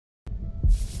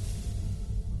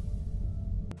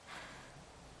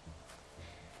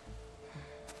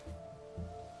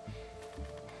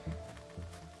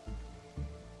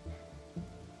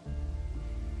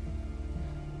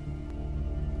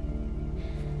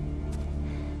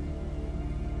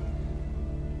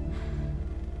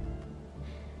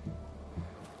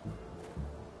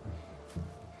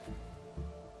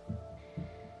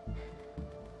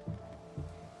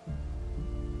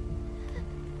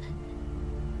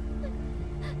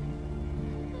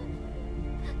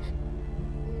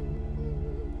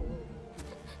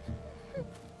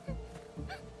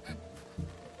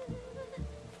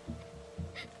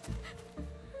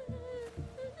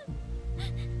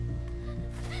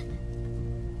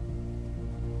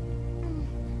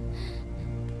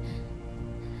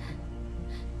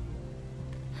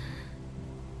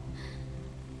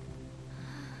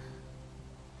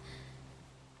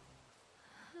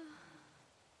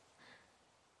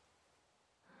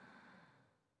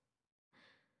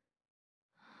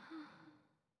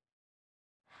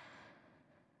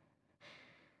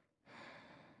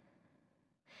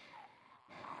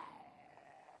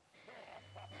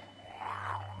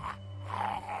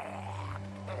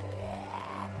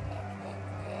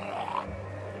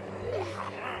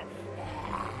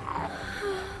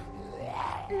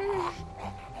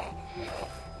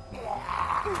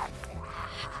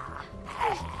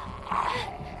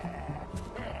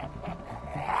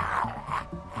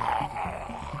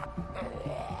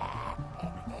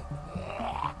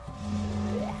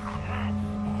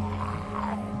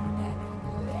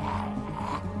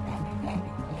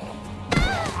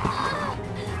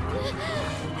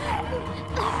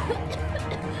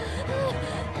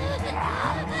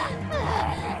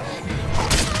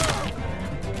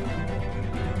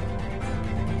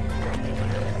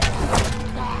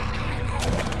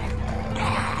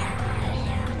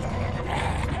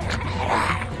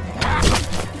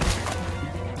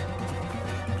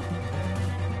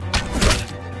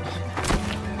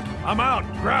I'm out.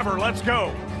 Grab her. Let's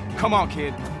go. Come on,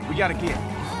 kid. We gotta get.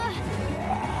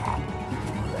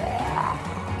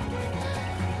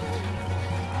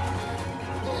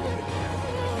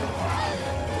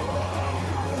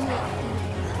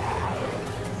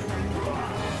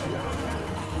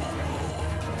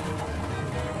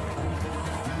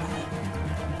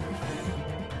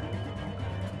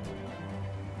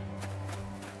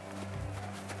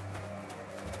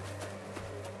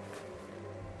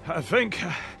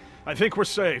 I think we're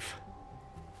safe.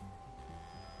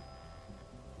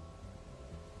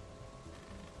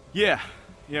 Yeah,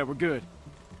 we're good.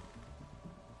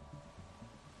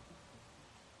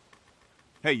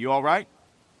 Hey, you all right?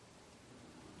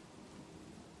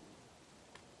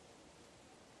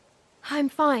 I'm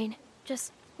fine.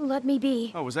 Just let me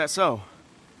be. Oh, was that so?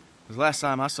 Because last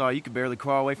time I saw you, you could barely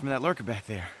crawl away from that lurker back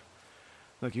there.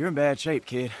 Look, you're in bad shape,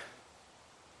 kid.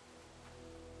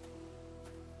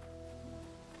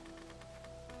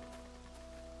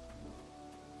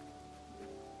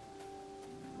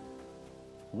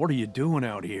 What are you doing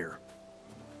out here?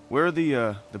 Where are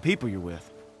the people you're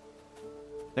with?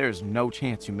 There's no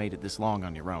chance you made it this long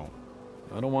on your own.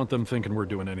 I don't want them thinking we're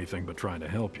doing anything but trying to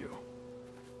help you.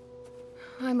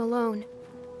 I'm alone.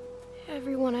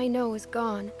 Everyone I know is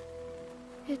gone.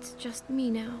 It's just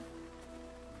me now.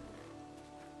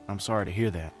 I'm sorry to hear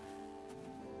that.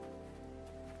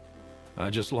 I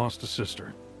just lost a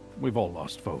sister. We've all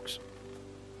lost folks.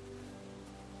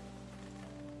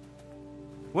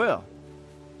 Well,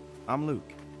 I'm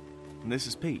Luke, and this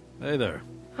is Pete. Hey there.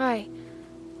 Hi.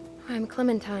 I'm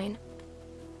Clementine.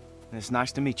 And it's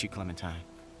nice to meet you, Clementine.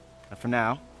 But for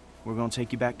now, we're gonna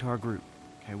take you back to our group.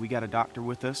 Okay, we got a doctor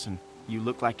with us, and you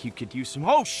look like you could use some—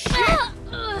 Oh, shit!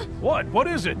 What? What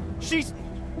is it? She's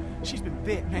been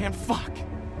bit, man. Fuck.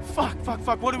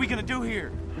 What are we gonna do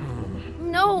here?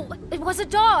 No, it was a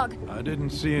dog. I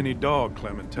didn't see any dog,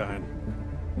 Clementine.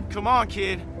 Come on,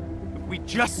 kid. We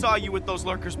just saw you with those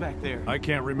lurkers back there. I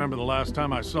can't remember the last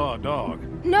time I saw a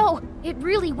dog. No, it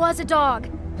really was a dog.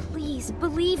 Please,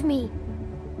 believe me.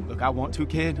 Look, I want to,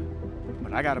 kid,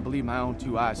 but I gotta believe my own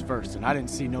two eyes first, and I didn't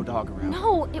see no dog around.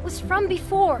 No, it was from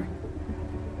before.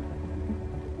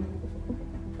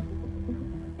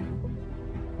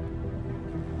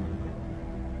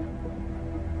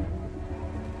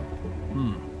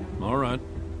 All right.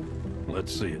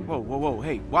 Let's see it. Whoa,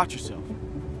 hey, watch yourself.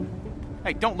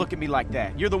 Hey, don't look at me like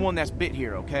that. You're the one that's bit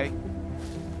here, okay?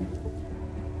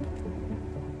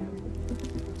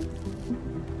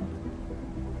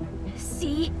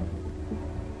 See?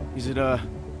 Is it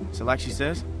like she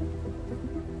says?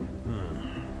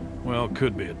 Well,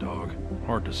 could be a dog.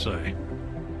 Hard to say.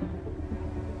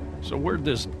 So where'd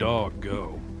this dog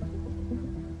go?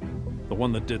 The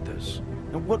one that did this.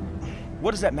 And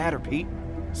what does that matter, Pete?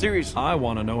 Seriously. I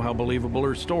want to know how believable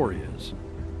her story is.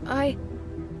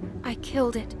 I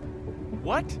killed it.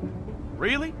 What?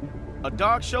 Really? A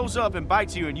dog shows up and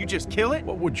bites you and you just kill it?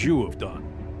 What would you have done?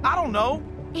 I don't know.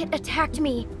 It attacked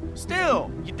me. Still,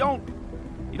 you don't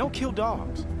kill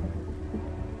dogs.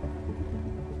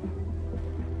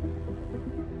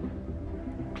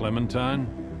 Clementine,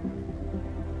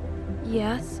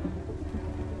 Yes?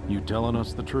 you telling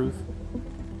us the truth?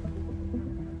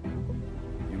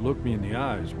 You look me in the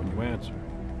eyes when you answer.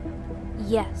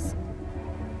 Yes.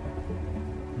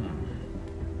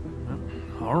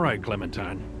 All right,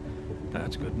 Clementine.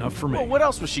 That's good enough for me. Well, what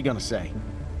else was she gonna say?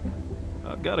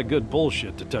 I've got a good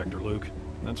bullshit detector, Luke.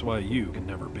 That's why you can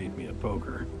never beat me at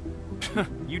poker.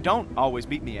 You don't always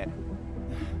beat me at it.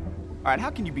 All right, how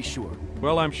can you be sure?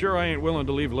 Well, I'm sure I ain't willing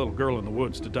to leave a little girl in the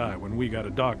woods to die when we got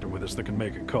a doctor with us that can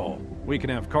make a call. We can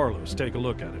have Carlos take a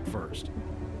look at it first.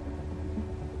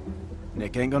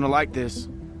 Nick ain't gonna like this.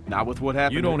 Not with what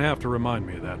happened. You don't have to remind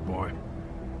me of that, boy.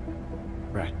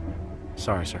 Right.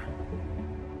 Sorry, sir.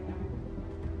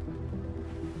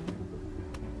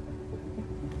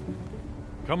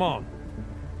 Come on.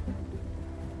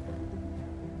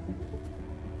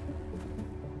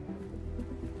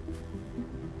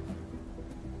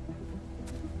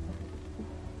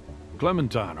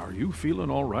 Clementine, are you feeling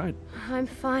all right? I'm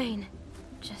fine.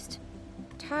 Just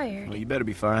tired. Well, you better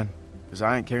be fine, because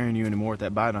I ain't carrying you anymore with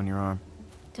that bite on your arm.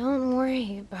 Don't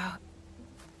worry about...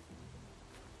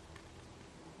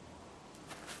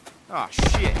 Oh,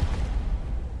 shit.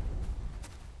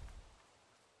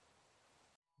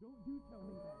 Don't you tell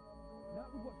me that. Not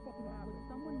with what fucking happened. Would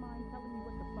someone mind telling me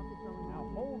what the fuck is going Now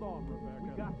on? hold on, Rebecca. We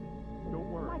got this.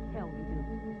 Don't worry. Like hell you do.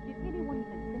 Did anyone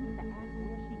even think to ask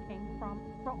where she came from?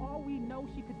 For all we know,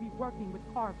 she could be working with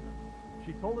Carver.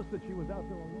 She told us that she was out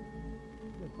there alone,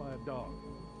 hit by a dog.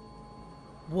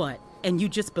 What? And you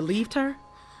just believed her?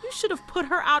 You should have put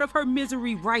her out of her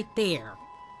misery right there.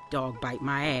 Dog bite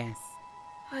my ass.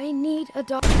 I need a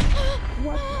dog.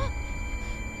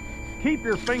 Keep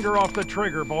your finger off the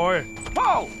trigger, boy.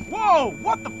 Whoa! Whoa!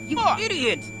 What the You fuck?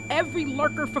 idiot! Every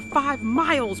lurker for 5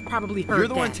 miles probably heard You're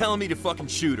the that. one telling me to fucking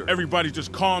shoot her. Everybody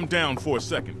just calm down for a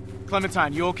second.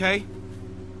 Clementine, you okay?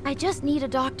 I just need a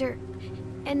doctor.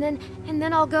 And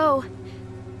then I'll go.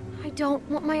 I don't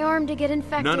want my arm to get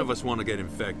infected. None of us want to get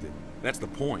infected. That's the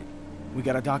point. We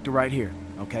got a doctor right here,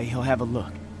 okay? He'll have a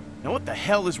look. Now what the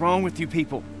hell is wrong with you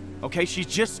people? Okay, she's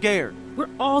just scared. We're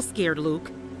all scared,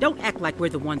 Luke. Don't act like we're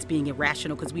the ones being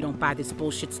irrational because we don't buy this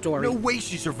bullshit story. No way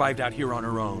she survived out here on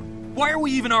her own. Why are we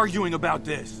even arguing about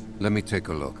this? Let me take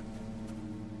a look.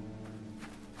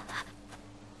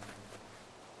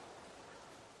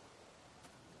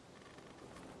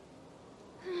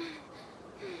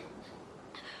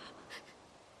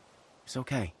 It's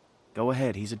okay. Go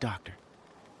ahead, he's a doctor.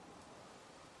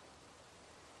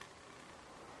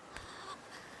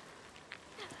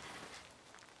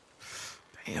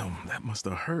 Damn, that must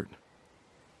have hurt.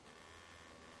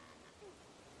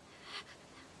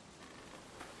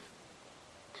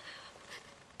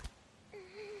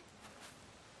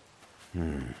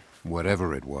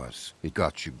 Whatever it was, it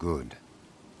got you good.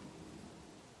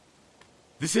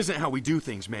 This isn't how we do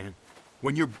things, man.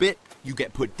 When you're bit, you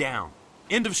get put down.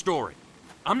 End of story.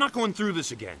 I'm not going through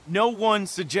this again. No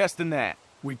one's suggesting that.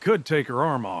 We could take her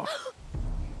arm off.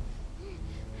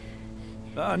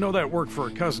 I know that worked for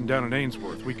a cousin down in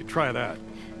Ainsworth. We could try that.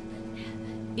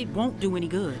 It won't do any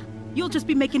good. You'll just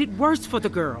be making it worse for the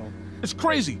girl. It's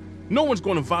crazy. No one's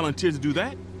going to volunteer to do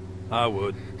that. I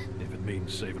would, if it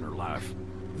means saving her life.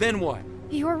 Then what?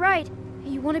 You're right.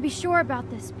 You want to be sure about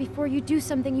this before you do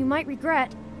something you might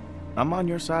regret. I'm on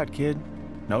your side, kid.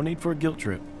 No need for a guilt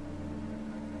trip.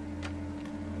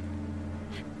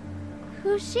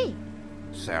 Who's she?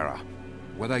 Sarah,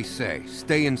 what I say,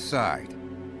 stay inside.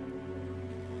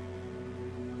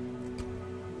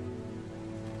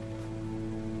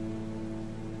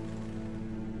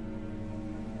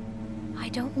 I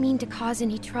don't mean to cause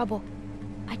any trouble.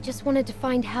 I just wanted to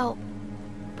find help.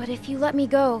 But if you let me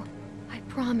go, I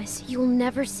promise you'll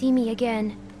never see me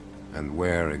again. And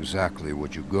where exactly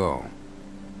would you go?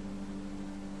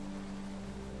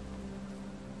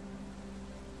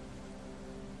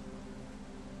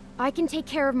 I can take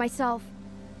care of myself.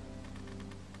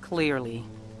 Clearly.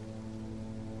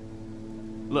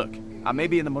 Look, I may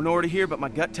be in the minority here, but my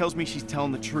gut tells me she's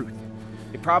telling the truth.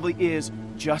 It probably is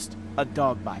just a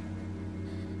dog bite.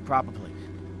 Probably.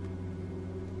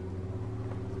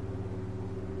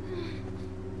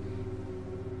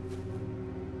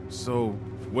 So,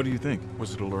 what do you think?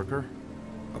 Was it a lurker?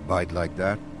 A bite like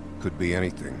that could be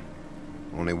anything.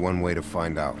 Only one way to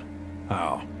find out.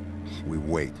 How? We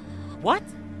wait. What?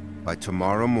 By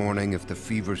tomorrow morning, if the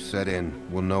fever set in,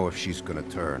 we'll know if she's gonna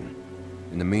turn.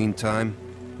 In the meantime,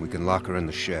 we can lock her in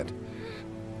the shed.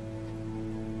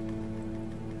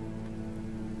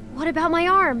 What about my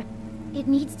arm? It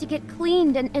needs to get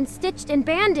cleaned and stitched and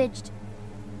bandaged.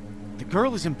 The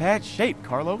girl is in bad shape,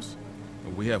 Carlos.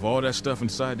 We have all that stuff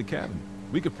inside the cabin.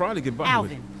 We could probably get by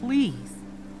with it. Alvin, please.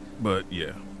 But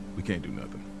yeah, we can't do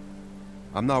nothing.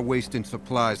 I'm not wasting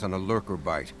supplies on a lurker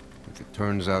bite. If it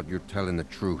turns out you're telling the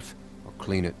truth, I'll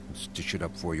clean it and stitch it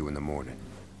up for you in the morning.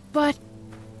 But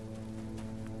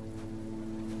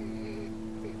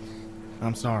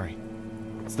I'm sorry.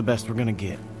 It's the best we're gonna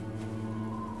get.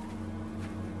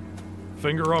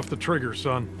 Finger off the trigger,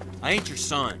 son. I ain't your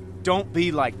son. Don't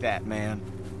be like that, man.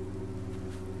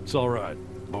 It's all right.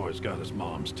 Boy's got his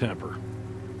mom's temper.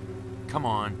 Come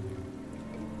on.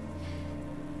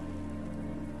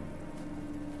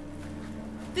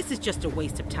 This is just a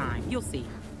waste of time. You'll see.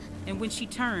 And when she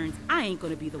turns, I ain't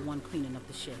gonna be the one cleaning up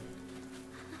the shed.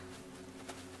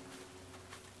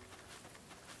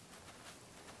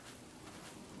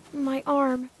 my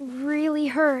arm really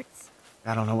hurts.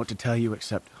 I don't know what to tell you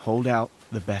except hold out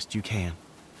the best you can.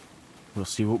 We'll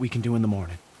see what we can do in the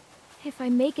morning. If I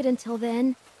make it until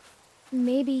then,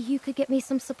 maybe you could get me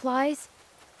some supplies?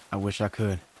 I wish I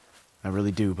could. I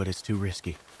really do, but it's too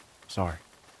risky. Sorry.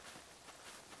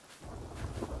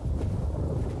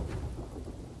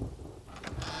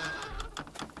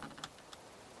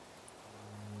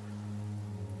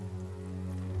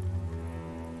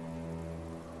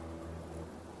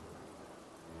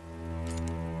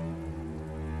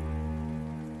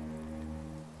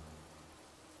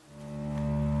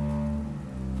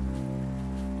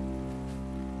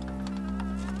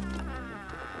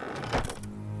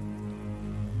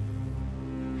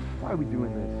 are we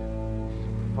doing this?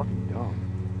 It's fucking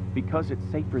dumb. Because it's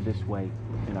safer this way,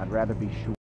 and I'd rather be sure.